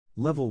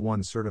Level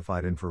 1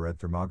 Certified Infrared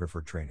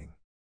Thermographer Training.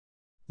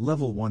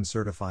 Level 1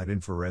 Certified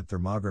Infrared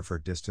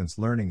Thermographer Distance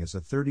Learning is a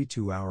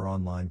 32-hour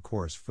online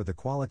course for the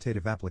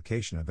qualitative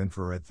application of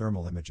infrared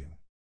thermal imaging.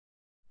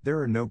 There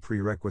are no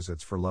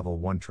prerequisites for Level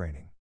 1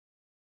 training.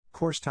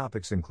 Course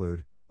topics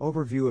include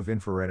overview of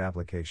infrared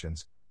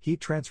applications, heat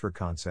transfer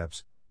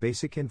concepts,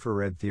 basic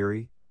infrared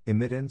theory,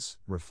 emittance,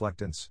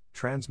 reflectance,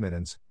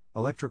 transmittance,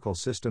 electrical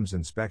systems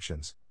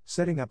inspections,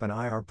 setting up an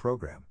IR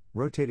program,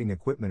 rotating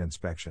equipment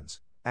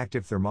inspections,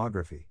 active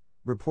thermography,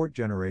 report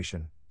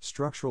generation,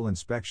 structural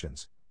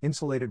inspections,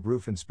 insulated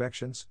roof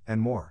inspections, and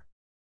more.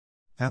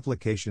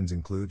 Applications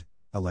include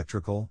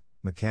electrical,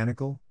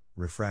 mechanical,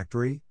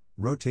 refractory,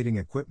 rotating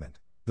equipment,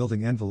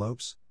 building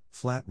envelopes,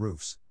 flat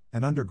roofs,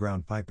 and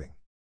underground piping.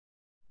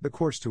 The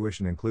course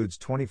tuition includes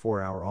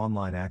 24-hour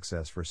online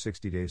access for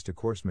 60 days to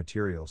course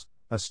materials,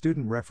 a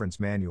student reference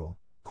manual,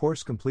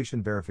 course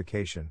completion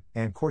verification,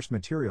 and course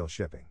material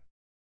shipping.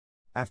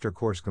 After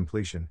course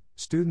completion,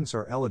 students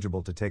are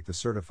eligible to take the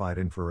Certified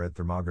Infrared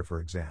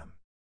Thermographer exam.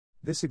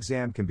 This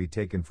exam can be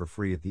taken for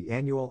free at the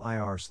annual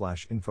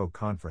IR/Info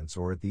conference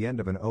or at the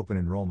end of an open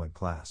enrollment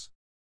class.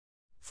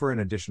 For an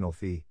additional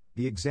fee,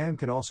 the exam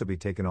can also be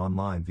taken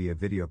online via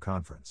video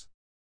conference.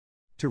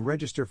 To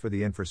register for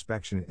the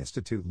Infraspection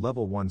Institute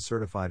Level 1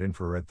 Certified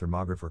Infrared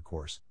Thermographer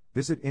course,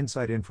 visit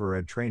Insight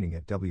Infrared Training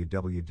at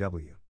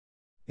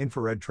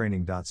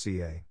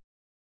www.infraredtraining.ca.